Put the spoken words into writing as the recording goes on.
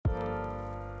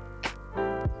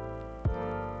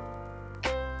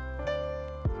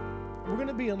We're going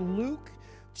to be in Luke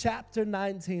chapter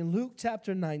 19. Luke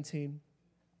chapter 19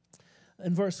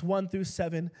 in verse 1 through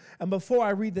 7. And before I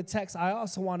read the text, I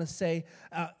also want to say,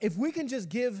 if we can just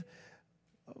give,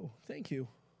 oh, thank you.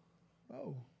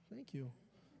 Oh, thank you.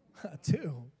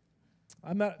 Two.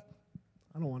 I don't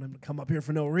want him to come up here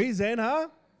for no reason, huh?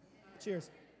 Cheers.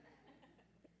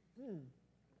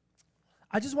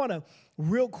 I just want to,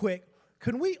 real quick,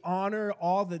 can we honor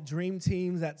all the dream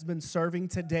teams that's been serving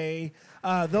today,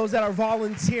 those that are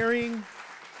volunteering,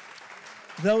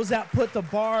 those that put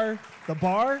the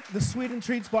Sweet and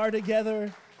Treats bar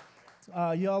together.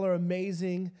 Y'all are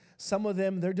amazing. Some of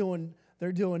them, they're doing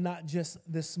not just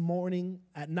this morning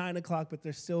at 9 o'clock, but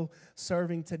they're still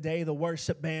serving today. The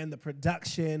worship band, the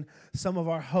production, some of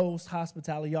our hosts,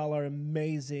 hospitality, y'all are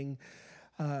amazing.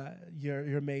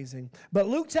 You're amazing. But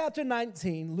Luke chapter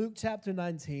 19,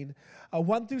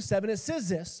 1 through 7, it says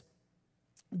this: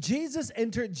 Jesus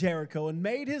entered Jericho and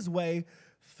made his way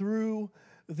through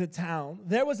the town.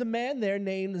 There was a man there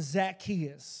named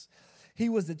Zacchaeus. He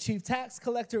was the chief tax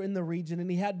collector in the region, and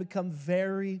he had become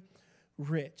very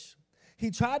rich.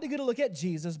 He tried to get a look at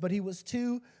Jesus, but he was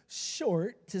too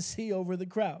short to see over the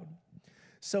crowd.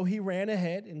 So he ran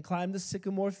ahead and climbed the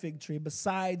sycamore fig tree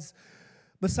beside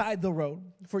the road,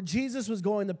 for Jesus was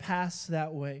going to pass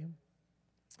that way.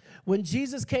 When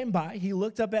Jesus came by, he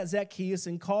looked up at Zacchaeus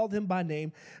and called him by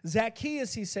name.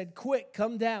 Zacchaeus, he said, "Quick,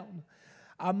 come down.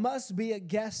 I must be a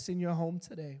guest in your home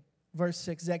today." Verse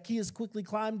 6, Zacchaeus quickly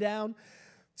climbed down,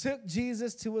 took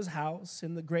Jesus to his house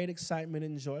in the great excitement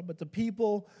and joy, but the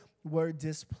people were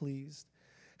displeased.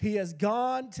 "He has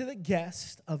gone to the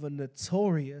guest of a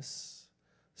notorious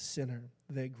sinner,"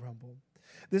 they grumbled.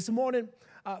 This morning,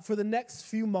 for the next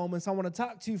few moments, I want to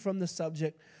talk to you from the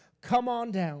subject, come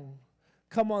on down.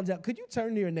 Come on down. Could you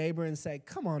turn to your neighbor and say,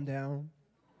 come on down?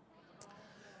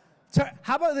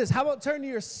 How about this? How about turn to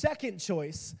your second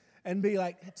choice and be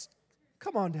like,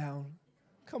 come on down.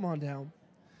 Come on down.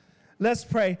 Let's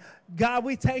pray. God,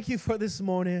 we thank you for this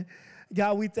morning.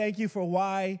 God, we thank you for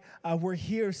why we're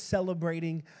here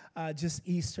celebrating just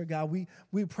Easter, God.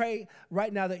 We pray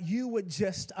right now that you would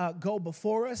just go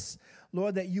before us,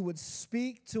 Lord, that you would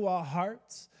speak to our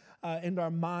hearts and our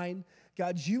mind.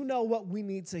 God, you know what we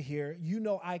need to hear. You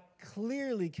know I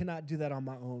clearly cannot do that on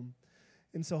my own.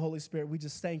 And so, Holy Spirit, we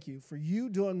just thank you for you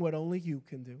doing what only you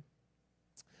can do.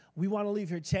 We want to leave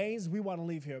here changed. We want to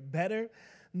leave here better,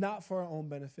 not for our own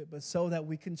benefit, but so that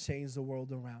we can change the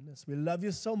world around us. We love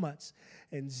you so much.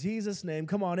 In Jesus' name,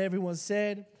 come on, everyone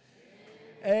said,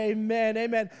 amen,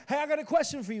 amen. Hey, I got a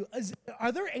question for you.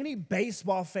 Are there any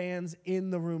baseball fans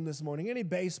in the room this morning? Any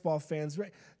baseball fans?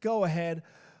 Go ahead.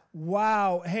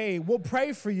 Wow. Hey, we'll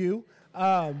pray for you.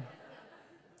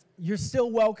 You're still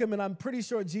welcome, and I'm pretty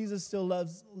sure Jesus still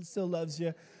loves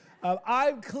you.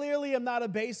 I clearly am not a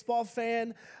baseball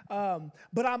fan,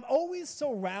 but I'm always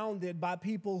surrounded by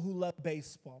people who love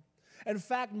baseball. In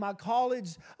fact, my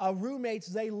college roommates,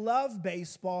 they love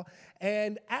baseball,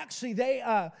 and actually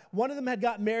one of them had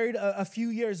got married a few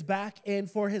years back,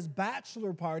 and for his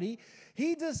bachelor party,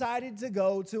 he decided to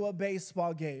go to a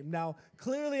baseball game. Now,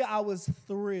 clearly I was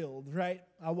thrilled, right?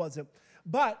 I wasn't.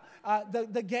 But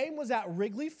the game was at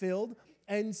Wrigley Field,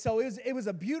 and so it was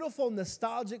a beautiful,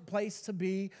 nostalgic place to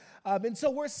be. And so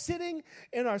we're sitting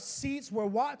in our seats, we're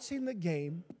watching the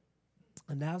game,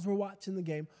 and as we're watching the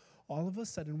game, all of a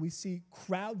sudden we see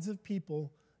crowds of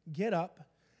people get up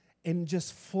and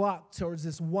just flock towards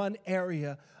this one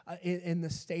area in the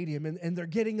stadium. And they're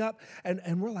getting up,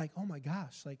 and we're like, oh my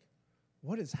gosh, like,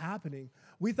 what is happening?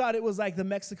 We thought it was like the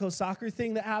Mexico soccer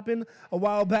thing that happened a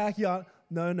while back. Y'all,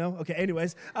 no. Okay,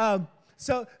 anyways.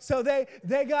 So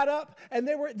they got up, and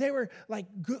they were like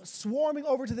swarming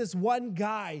over to this one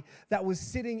guy that was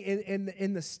sitting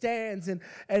in the stands, and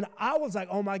I was like,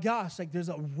 oh my gosh, like there's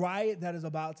a riot that is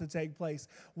about to take place.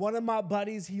 One of my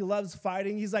buddies, he loves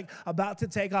fighting. He's like about to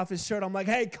take off his shirt. I'm like,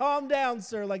 hey, calm down,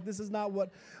 sir. Like this is not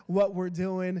what we're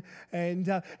doing. And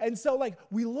so like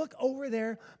we look over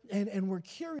there, and we're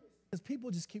curious because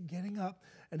people just keep getting up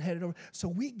and headed over. So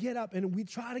we get up and we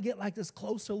try to get like this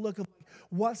closer look of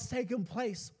what's taking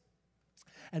place.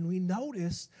 And we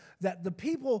noticed that the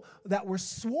people that were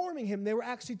swarming him, they were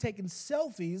actually taking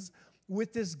selfies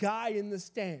with this guy in the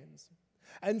stands.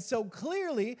 And so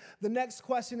clearly the next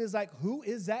question is like, who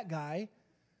is that guy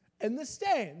in the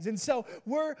stands? And so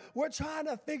we're trying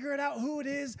to figure it out who it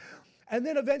is. And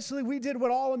then eventually we did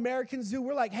what all Americans do.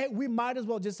 We're like, hey, we might as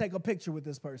well just take a picture with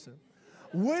this person.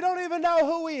 We don't even know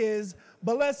who he is,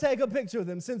 but let's take a picture of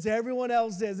him since everyone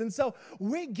else is. And so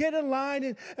we get in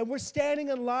line, and we're standing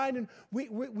in line, and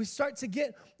we start to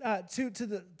get to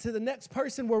the next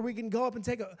person where we can go up and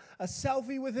take a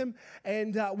selfie with him.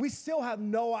 And we still have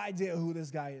no idea who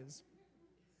this guy is.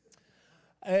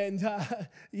 And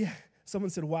yeah, someone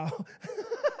said, wow.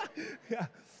 Yeah.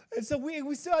 And so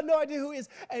we still have no idea who he is.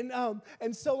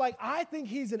 And so, like, I think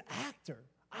he's an actor.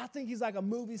 I think he's like a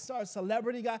movie star,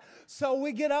 celebrity guy. So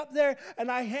we get up there, and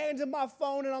I hand him my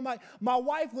phone, and I'm like, my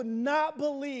wife would not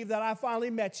believe that I finally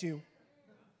met you.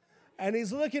 And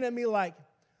he's looking at me like,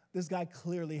 this guy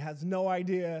clearly has no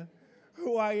idea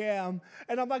who I am.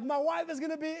 And I'm like, my wife is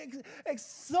going to be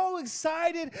so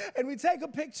excited. And we take a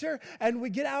picture, and we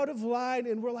get out of line,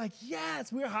 and we're like, yes,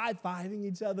 we're high-fiving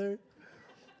each other.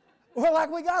 We're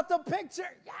like, we got the picture,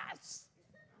 yes.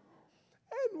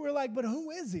 And we're like, but who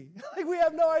is he? Like, we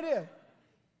have no idea.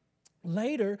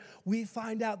 Later, we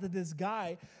find out that this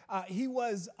guy, he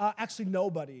was actually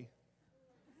nobody.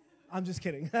 I'm just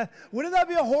kidding. Wouldn't that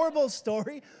be a horrible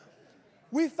story?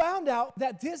 We found out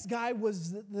that this guy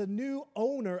was the new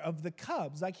owner of the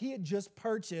Cubs. Like, he had just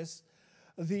purchased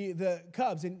the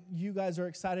Cubs, and you guys are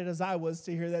excited as I was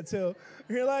to hear that too.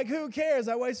 You're like, who cares?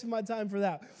 I wasted my time for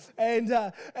that.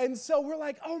 And so we're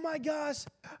like, oh my gosh,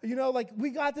 you know, like,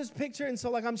 we got this picture, and so,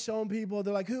 like, I'm showing people.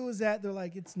 They're like, who is that? They're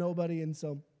like, it's nobody. And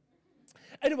so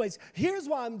anyways, here's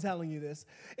why I'm telling you this,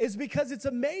 is because it's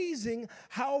amazing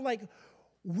how, like,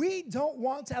 we don't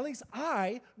want to, at least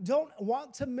I don't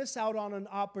want to miss out on an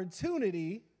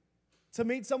opportunity to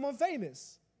meet someone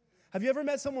famous. Have you ever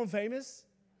met someone famous?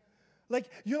 Like,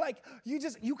 you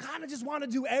kind of just want to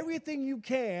do everything you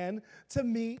can to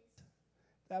meet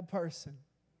that person.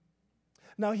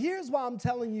 Now, here's why I'm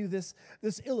telling you this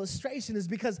illustration, is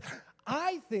because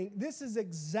I think this is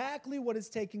exactly what is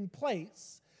taking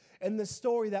place in the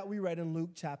story that we read in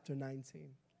Luke chapter 19.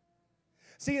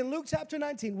 See, in Luke chapter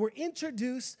 19, we're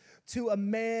introduced to a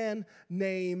man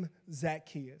named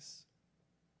Zacchaeus.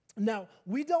 Now,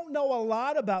 we don't know a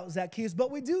lot about Zacchaeus,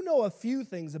 but we do know a few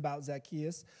things about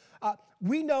Zacchaeus.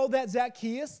 We know that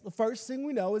Zacchaeus, the first thing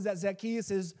we know is that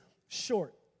Zacchaeus is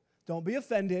short. Don't be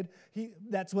offended.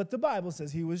 That's what the Bible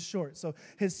says. He was short. So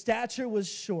his stature was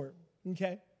short,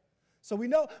 okay? So we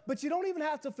know, but you don't even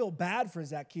have to feel bad for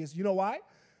Zacchaeus. You know why?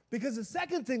 Because the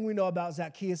second thing we know about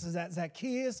Zacchaeus is that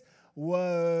Zacchaeus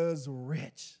was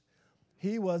rich.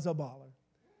 He was a baller.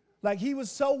 Like, he was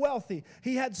so wealthy.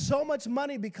 He had so much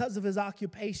money because of his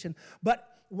occupation. But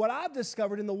what I've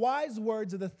discovered, in the wise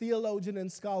words of the theologian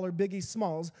and scholar Biggie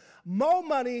Smalls, mo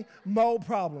money, mo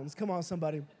problems. Come on,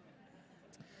 somebody.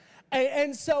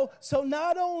 And so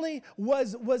not only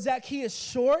was Zacchaeus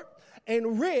short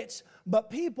and rich, but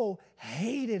people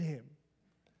hated him.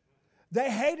 They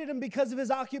hated him because of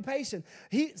his occupation.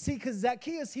 Because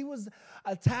Zacchaeus, he was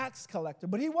a tax collector.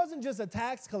 But he wasn't just a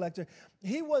tax collector.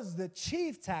 He was the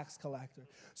chief tax collector.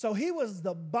 So he was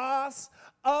the boss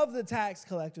of the tax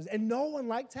collectors. And no one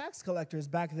liked tax collectors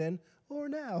back then or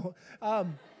now.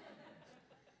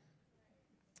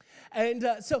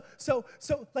 So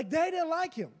like, they didn't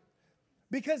like him.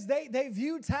 Because they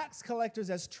viewed tax collectors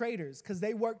as traitors, because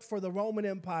they worked for the Roman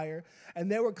Empire, and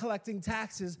they were collecting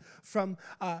taxes from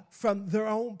their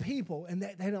own people, and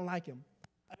they didn't like him.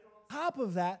 On top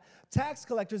of that, tax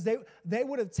collectors, they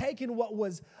would have taken what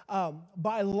was,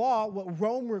 by law, what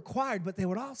Rome required, but they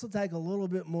would also take a little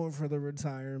bit more for the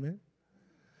retirement.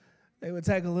 They would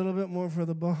take a little bit more for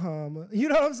the Bahamas. You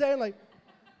know what I'm saying? Like,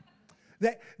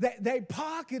 they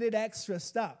pocketed extra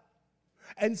stuff.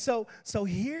 And so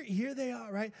here they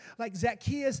are, right? Like,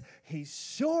 Zacchaeus, he's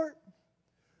short,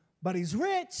 but he's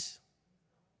rich,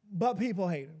 but people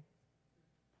hate him.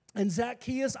 And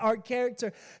Zacchaeus, our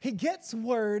character, he gets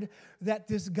word that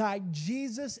this guy,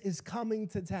 Jesus, is coming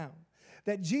to town,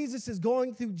 that Jesus is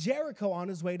going through Jericho on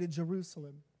his way to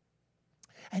Jerusalem.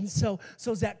 And so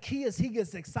Zacchaeus, he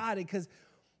gets excited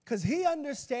because he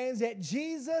understands that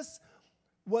Jesus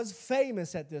was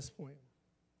famous at this point.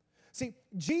 See,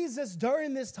 Jesus,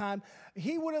 during this time,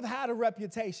 he would have had a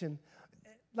reputation.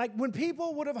 Like, when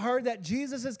people would have heard that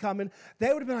Jesus is coming,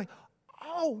 they would have been like,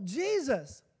 oh,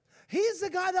 Jesus, he's the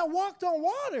guy that walked on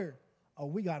water. Oh,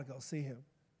 we got to go see him.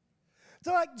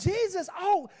 So, like, Jesus,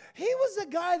 oh, he was the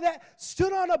guy that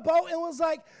stood on a boat and was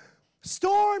like,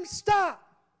 storm, stop.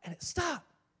 And it stopped.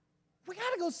 We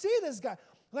got to go see this guy.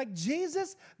 Like,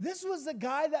 Jesus, this was the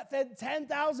guy that fed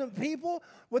 10,000 people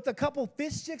with a couple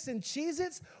fish sticks and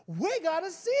Cheez-Its. We got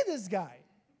to see this guy.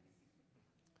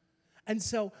 And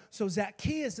so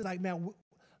Zacchaeus is like, man,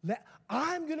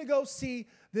 I'm going to go see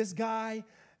this guy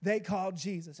they call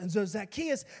Jesus. And so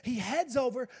Zacchaeus, he heads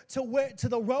over to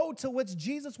the road to which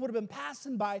Jesus would have been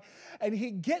passing by, and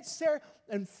he gets there,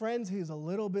 and friends, he's a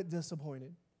little bit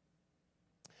disappointed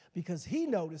because he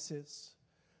notices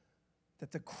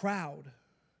that the crowd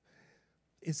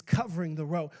is covering the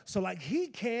road. So like he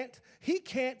can't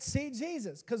see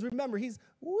Jesus, because remember, he's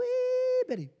wee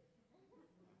bitty.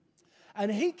 And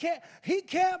he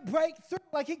can't break through,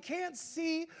 like he can't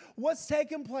see what's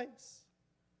taking place.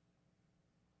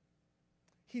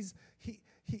 He's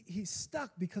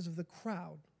stuck because of the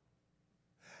crowd.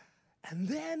 And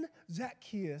then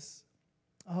Zacchaeus,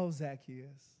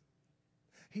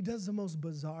 he does the most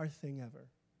bizarre thing ever.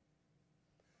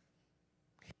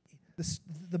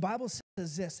 The Bible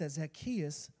says this, that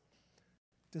Zacchaeus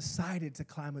decided to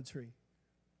climb a tree.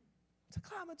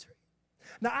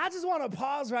 Now, I just want to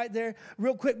pause right there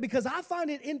real quick because I find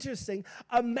it interesting.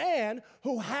 A man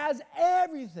who has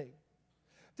everything,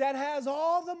 that has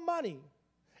all the money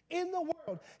in the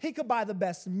world. He could buy the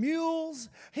best mules.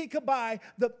 He could buy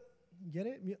the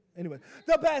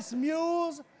best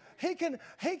mules. He can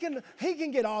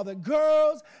get all the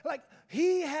girls. Like,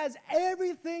 he has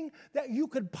everything that you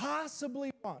could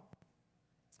possibly want.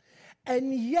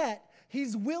 And yet,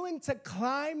 he's willing to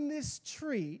climb this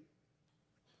tree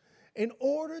in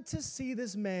order to see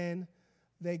this man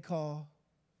they call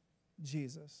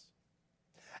Jesus.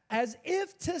 As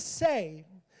if to say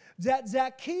that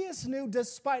Zacchaeus knew,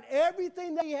 despite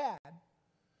everything that he had,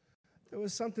 there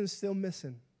was something still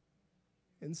missing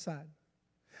inside.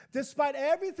 Despite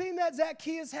everything that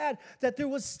Zacchaeus had, that there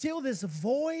was still this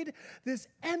void, this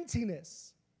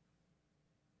emptiness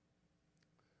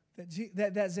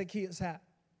that Zacchaeus had.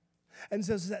 And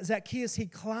so Zacchaeus, he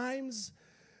climbs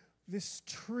this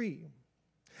tree.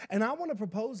 And I want to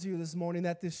propose to you this morning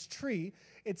that this tree,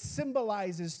 it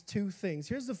symbolizes two things.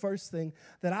 Here's the first thing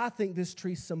that I think this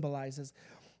tree symbolizes,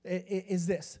 is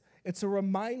this. It's a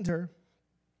reminder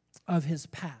of his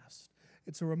past.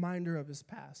 It's a reminder of his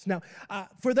past. Now,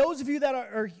 for those of you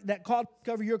that call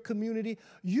Discover Your Community,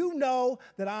 you know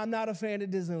that I'm not a fan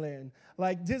of Disneyland.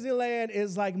 Like, Disneyland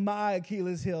is like my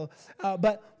Achilles heel.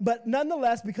 But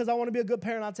nonetheless, because I want to be a good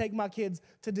parent, I'll take my kids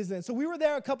to Disneyland. So we were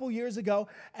there a couple years ago,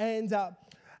 and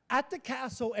at the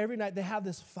castle every night they have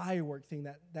this firework thing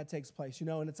that takes place,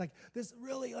 and it's like this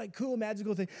really like cool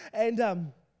magical thing. And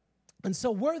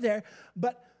so we're there,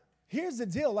 but here's the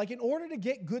deal. Like, in order to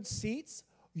get good seats,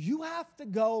 you have to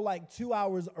go like 2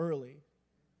 hours early.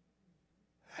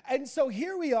 And so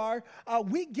here we are,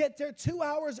 we get there 2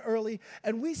 hours early,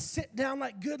 and we sit down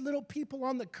like good little people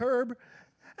on the curb,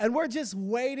 and we're just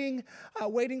waiting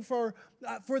for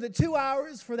the 2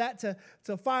 hours for that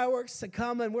to fireworks to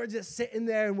come, and we're just sitting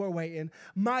there and we're waiting.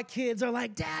 My kids are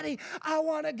like, "Daddy, I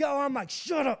want to go." I'm like,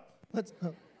 "Shut up."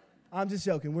 I'm just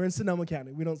joking. We're in Sonoma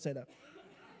County. We don't say that.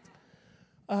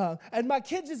 And my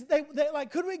kids just, they like,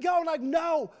 "Could we go?" I'm like,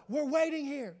 "No, we're waiting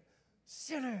here.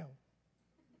 Sit down."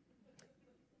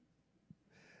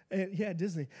 And, yeah,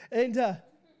 Disney. And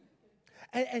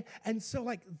so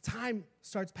like time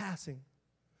starts passing.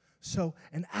 So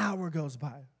an hour goes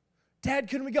by. "Dad,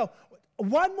 can we go?"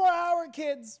 "1 more hour,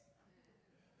 kids."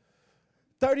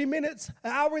 30 minutes,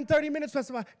 an hour and 30 minutes pass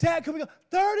by. "Dad, can we go?"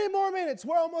 30 more minutes.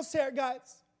 We're almost there,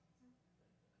 guys.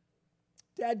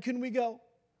 "Dad, can we go?"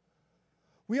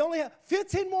 We only have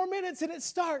 15 more minutes and it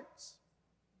starts.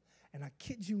 And I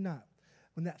kid you not,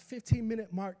 when that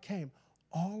 15-minute mark came,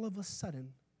 all of a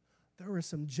sudden, there were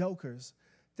some jokers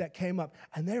that came up,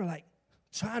 and they were like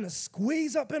trying to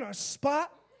squeeze up in our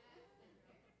spot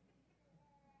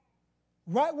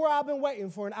right where I've been waiting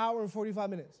for an hour and 45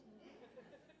 minutes.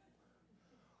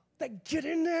 They get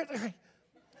in there.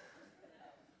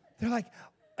 They're like,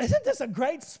 "Isn't this a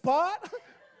great spot?"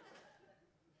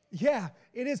 "Yeah,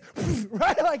 it is."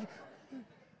 Right? Like,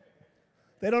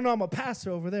 they don't know I'm a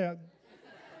pastor over there.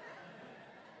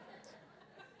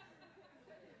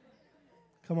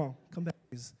 Come on, come back,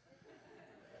 please.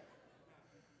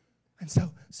 And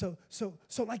so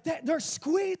like that, they're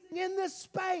squeezing in this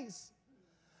space.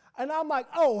 And I'm like,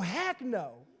 "Oh, heck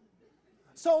no."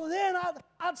 So then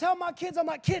I tell my kids, I'm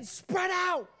like, "Kids, spread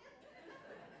out."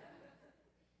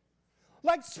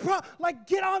 Like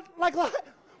get on, like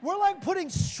we're like putting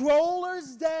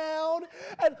strollers down,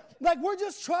 and like we're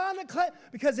just trying to claim,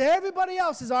 because everybody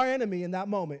else is our enemy in that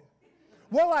moment.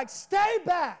 We're like, "Stay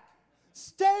back,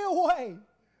 stay away.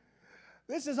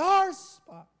 This is our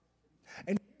spot."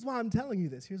 And here's why I'm telling you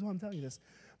this.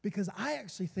 Because I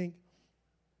actually think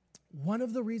one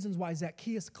of the reasons why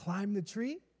Zacchaeus climbed the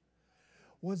tree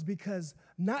was because,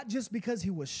 not just because he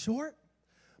was short,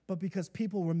 but because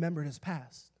people remembered his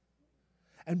past.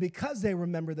 And because they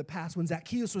remember the past, when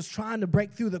Zacchaeus was trying to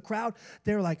break through the crowd,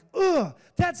 they were like, ugh,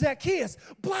 that's Zacchaeus.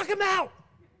 Block him out.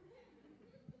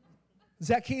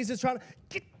 Zacchaeus is trying to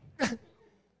get.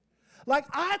 Like,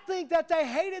 I think that they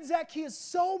hated Zacchaeus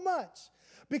so much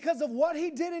because of what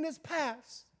he did in his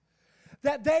past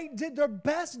that they did their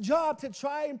best job to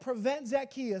try and prevent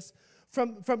Zacchaeus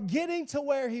from getting to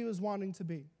where he was wanting to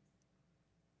be.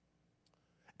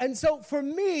 And so for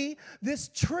me, this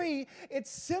tree, it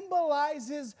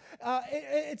symbolizes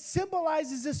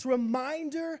this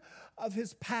reminder of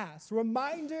his past,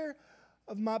 reminder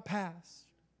of my past.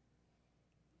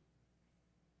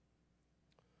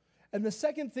 And the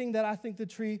second thing that I think the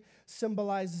tree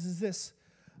symbolizes is this,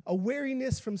 a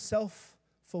weariness from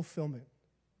self-fulfillment.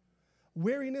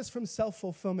 Weariness from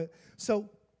self-fulfillment. So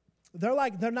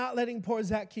they're not letting poor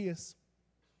Zacchaeus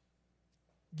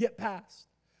get past.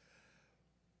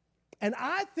 And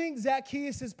I think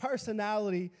Zacchaeus'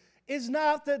 personality is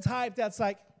not the type that's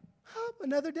like,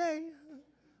 another day,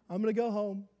 I'm going to go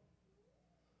home.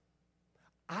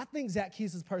 I think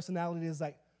Zacchaeus' personality is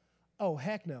like, oh,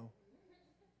 heck no.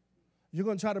 You're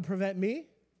going to try to prevent me?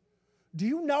 Do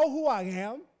you know who I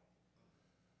am?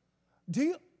 Do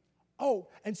you? Oh,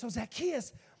 and so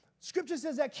Zacchaeus, Scripture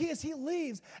says Zacchaeus, he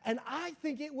leaves. And I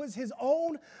think it was his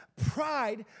own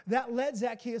pride that led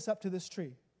Zacchaeus up to this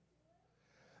tree.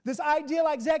 This idea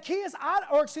like Zacchaeus,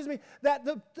 that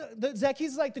the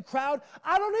Zacchaeus is like the crowd,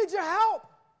 I don't need your help.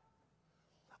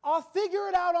 I'll figure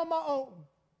it out on my own.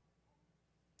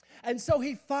 And so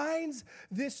he finds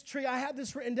this tree. I have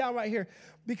this written down right here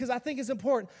because I think it's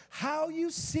important. How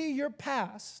you see your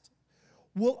past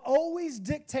will always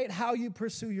dictate how you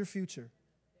pursue your future.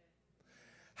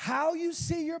 How you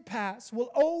see your past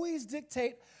will always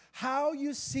dictate how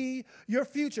you see your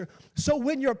future. So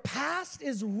when your past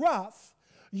is rough,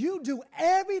 you do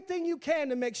everything you can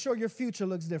to make sure your future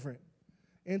looks different.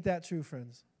 Ain't that true,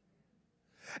 friends?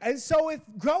 And so if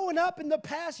growing up in the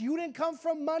past, you didn't come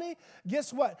from money,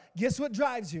 guess what? Guess what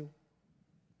drives you?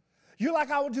 You're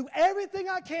like, I will do everything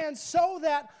I can so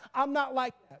that I'm not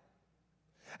like that.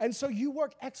 And so you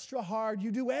work extra hard.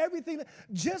 You do everything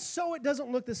just so it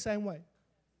doesn't look the same way.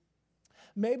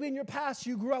 Maybe in your past,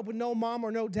 you grew up with no mom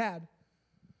or no dad.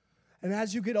 And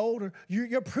as you get older,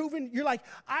 you're proving, you're like,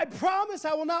 I promise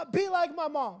I will not be like my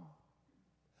mom.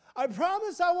 I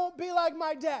promise I won't be like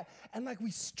my dad. And like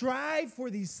we strive for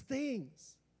these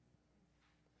things.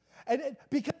 And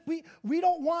because we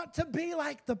don't want to be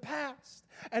like the past.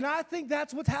 And I think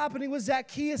that's what's happening with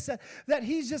Zacchaeus, that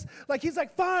he's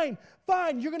like, fine,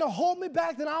 you're going to hold me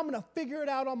back, then I'm going to figure it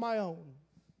out on my own.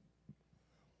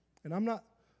 And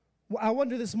I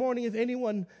wonder this morning if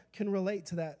anyone can relate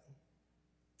to that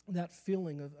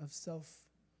feeling of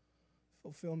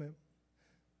self-fulfillment.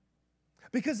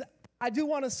 Because I do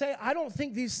want to say, I don't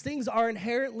think these things are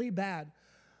inherently bad.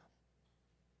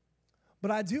 But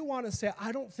I do want to say,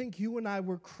 I don't think you and I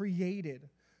were created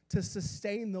to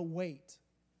sustain the weight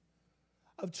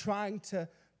of trying to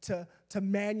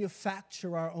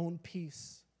manufacture our own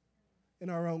peace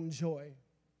and our own joy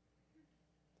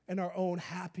and our own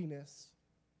happiness.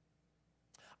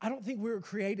 I don't think we were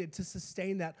created to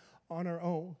sustain that on our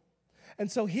own. And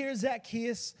so here's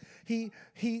Zacchaeus. He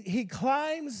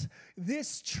climbs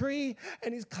this tree,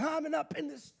 and he's climbing up in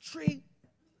this tree.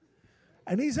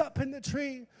 And he's up in the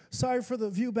tree. Sorry for the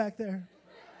view back there.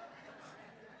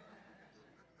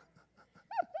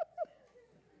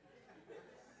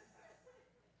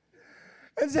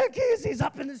 And Zacchaeus, he's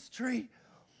up in this tree,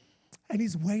 and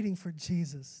he's waiting for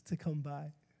Jesus to come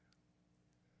by.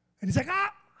 And he's like, I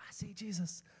see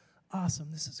Jesus.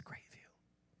 Awesome, this is a great view.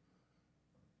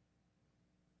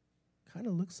 Kind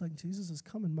of looks like Jesus is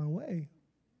coming my way.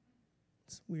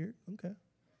 It's weird, okay.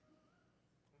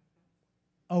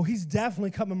 Oh, he's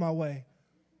definitely coming my way.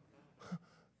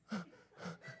 Oh,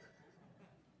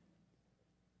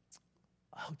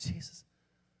 Jesus.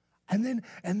 And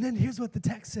then here's what the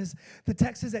text says. The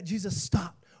text says that Jesus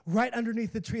stopped right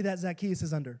underneath the tree that Zacchaeus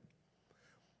is under.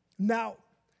 Now,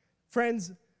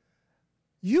 friends,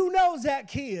 you know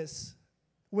Zacchaeus,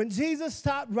 when Jesus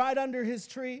stopped right under his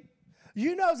tree,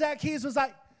 you know Zacchaeus was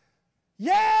like,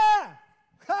 yeah,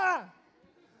 ha,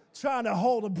 trying to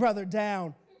hold a brother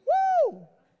down. Woo!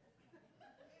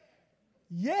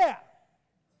 Yeah.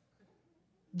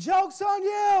 Joke's on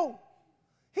you.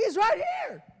 He's right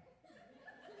here.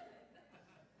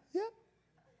 Yeah.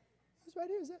 He's right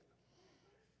here, is it?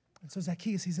 And so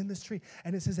Zacchaeus, he's in this tree,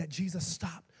 and it says that Jesus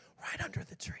stopped right under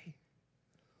the tree.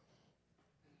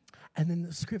 And then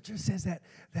the scripture says that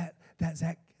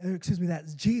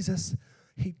Jesus,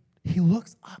 he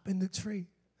looks up in the tree,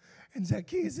 and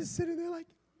Zacchaeus is sitting there like,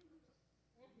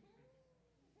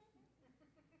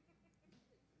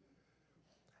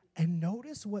 And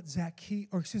notice what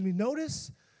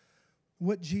notice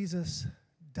what Jesus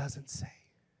doesn't say.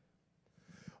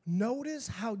 Notice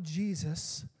how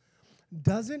Jesus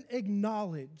doesn't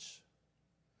acknowledge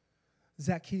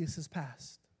Zacchaeus'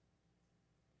 past.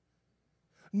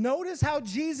 Notice how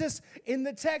Jesus in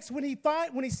the text, when he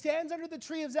stands under the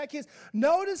tree of Zacchaeus,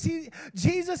 notice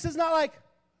Jesus is not like,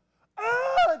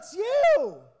 oh, it's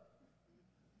you.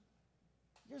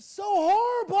 You're so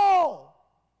horrible.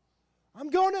 I'm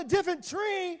going to a different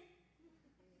tree.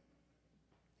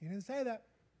 He didn't say that.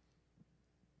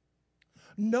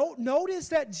 Notice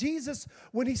that Jesus,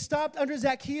 when he stopped under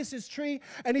Zacchaeus' tree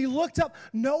and he looked up,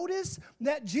 notice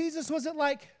that Jesus wasn't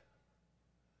like,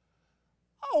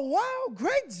 oh, wow,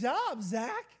 great job,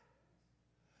 Zach.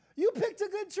 You picked a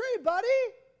good tree, buddy.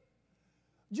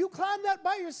 Did you climb that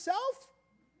by yourself?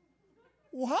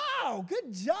 Wow,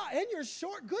 good job. And you're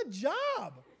short, good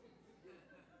job.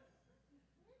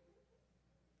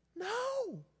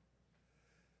 No.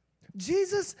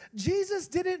 Jesus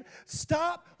didn't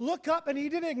stop, look up, and he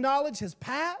didn't acknowledge his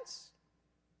past.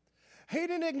 He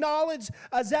didn't acknowledge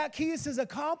Zacchaeus'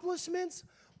 accomplishments.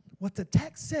 What the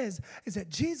text says is that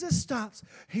Jesus stops,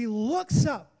 he looks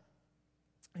up,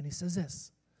 and he says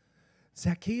this,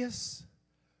 Zacchaeus,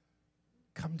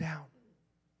 come down,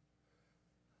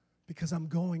 because I'm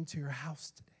going to your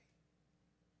house today.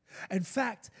 In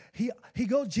fact,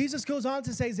 Jesus goes on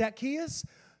to say, Zacchaeus,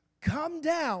 come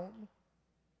down,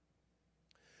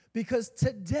 because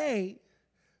today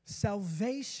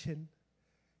salvation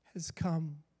has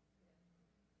come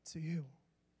to you.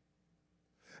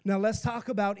 Now let's talk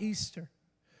about Easter.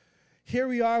 Here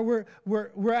we are,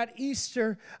 we're at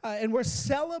Easter, and we're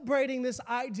celebrating this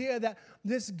idea that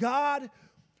this God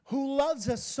who loves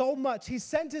us so much, he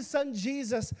sent his son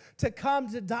Jesus to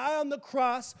come to die on the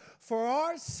cross for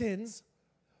our sins.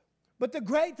 But the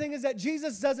great thing is that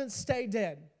Jesus doesn't stay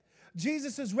dead.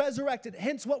 Jesus is resurrected,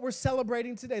 hence what we're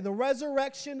celebrating today, the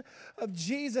resurrection of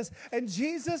Jesus. And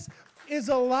Jesus is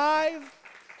alive,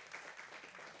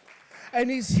 and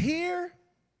he's here.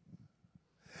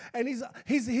 And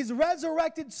he's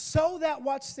resurrected so that,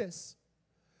 watch this,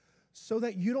 so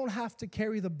that you don't have to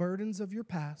carry the burdens of your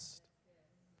past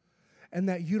and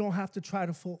that you don't have to try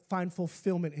to find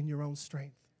fulfillment in your own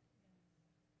strength.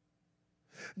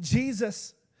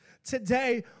 Jesus,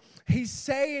 today, he's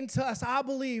saying to us, I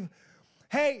believe,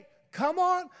 hey, come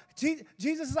on.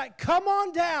 Jesus is like, come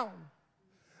on down.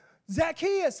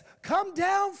 Zacchaeus, come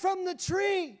down from the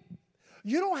tree.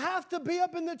 You don't have to be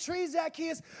up in the tree,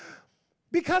 Zacchaeus,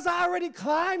 because I already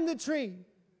climbed the tree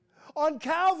on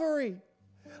Calvary.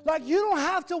 Like, you don't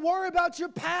have to worry about your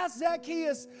past,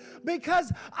 Zacchaeus,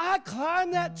 because I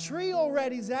climbed that tree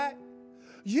already, Zach.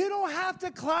 You don't have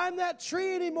to climb that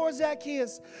tree anymore,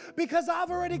 Zacchaeus, because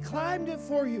I've already climbed it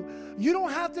for you. You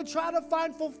don't have to try to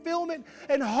find fulfillment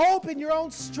and hope in your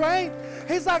own strength.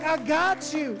 He's like, I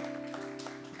got you.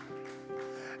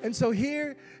 And so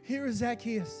here is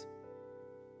Zacchaeus.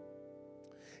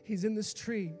 He's in this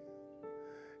tree.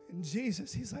 And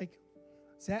Jesus, he's like,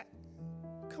 Zach,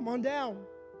 come on down.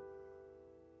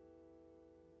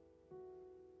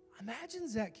 Imagine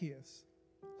Zacchaeus,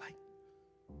 like,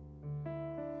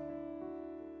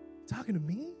 talking to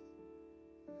me?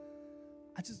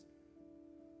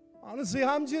 Honestly,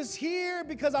 I'm just here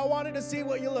because I wanted to see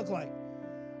what you look like.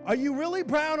 Are you really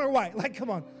brown or white? Like, come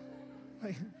on.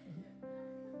 Like,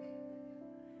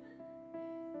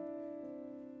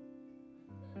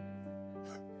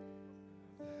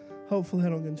 hopefully I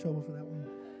don't get in trouble for that one.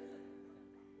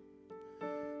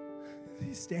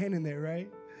 He's standing there, right?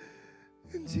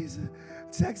 And Jesus,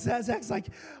 Zach's like,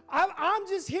 I'm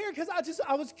just here because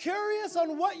I was curious on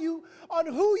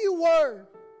who you were.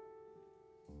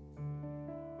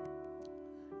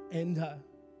 And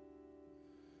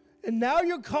now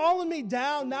you're calling me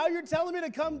down. Now you're telling me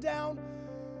to come down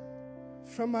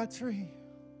from my tree.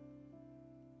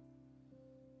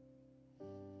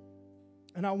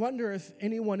 And I wonder if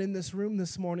anyone in this room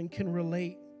this morning can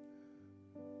relate.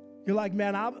 You're like,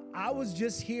 man, I was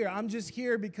just here. I'm just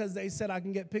here because they said I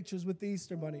can get pictures with the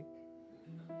Easter Bunny.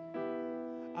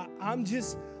 I'm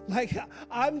just here.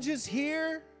 I'm just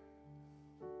here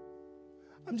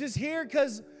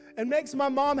because it makes my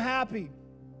mom happy.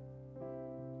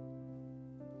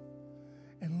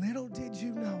 And little did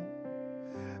you know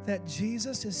that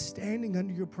Jesus is standing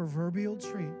under your proverbial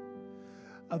tree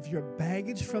of your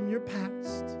baggage from your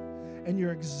past and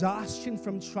your exhaustion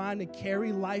from trying to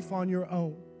carry life on your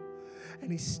own.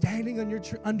 And he's standing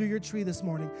under your tree this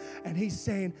morning, and he's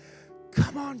saying,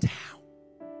 come on down.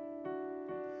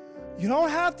 You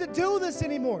don't have to do this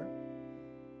anymore.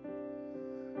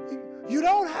 You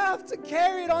don't have to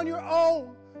carry it on your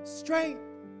own strength.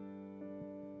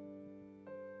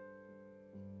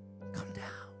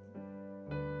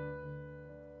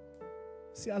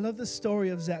 See, I love the story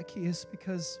of Zacchaeus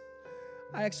because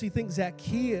I actually think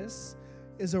Zacchaeus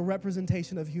is a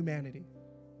representation of humanity.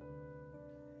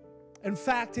 In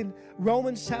fact, in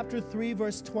Romans chapter 3,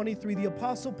 verse 23, the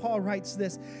Apostle Paul writes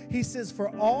this. He says,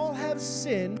 "For all have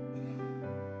sinned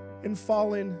and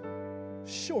fallen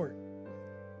short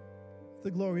of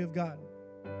the glory of God."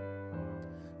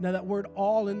 Now, that word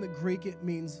all in the Greek, it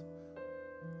means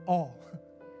all.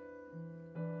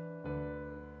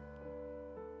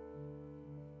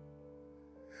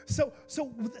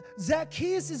 So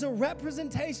Zacchaeus is a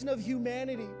representation of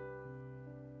humanity.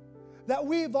 That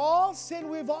we've all sinned,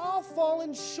 we've all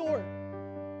fallen short.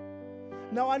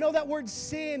 Now, I know that word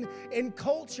sin in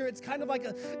culture, it's kind of like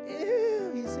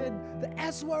he said the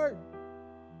S word.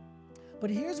 But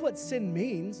here's what sin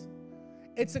means.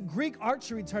 It's a Greek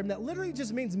archery term that literally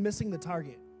just means missing the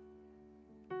target.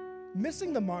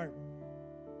 Missing the mark.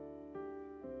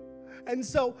 And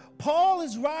so Paul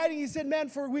is writing, he said, man,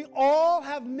 for we all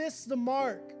have missed the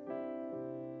mark.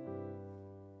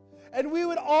 And we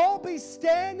would all be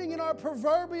standing in our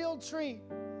proverbial tree.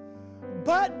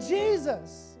 But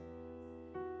Jesus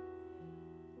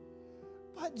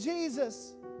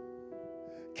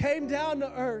came down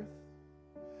to earth,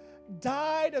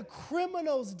 died a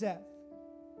criminal's death,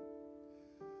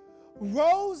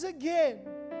 rose again,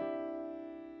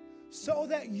 so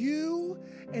that you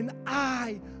and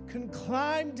I can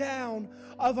climb down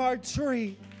of our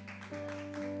tree.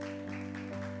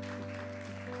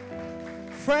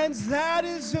 Friends, that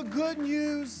is the good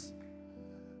news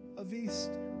of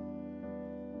Easter.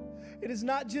 It is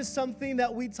not just something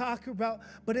that we talk about,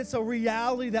 but it's a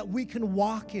reality that we can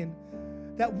walk in,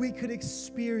 that we could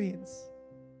experience.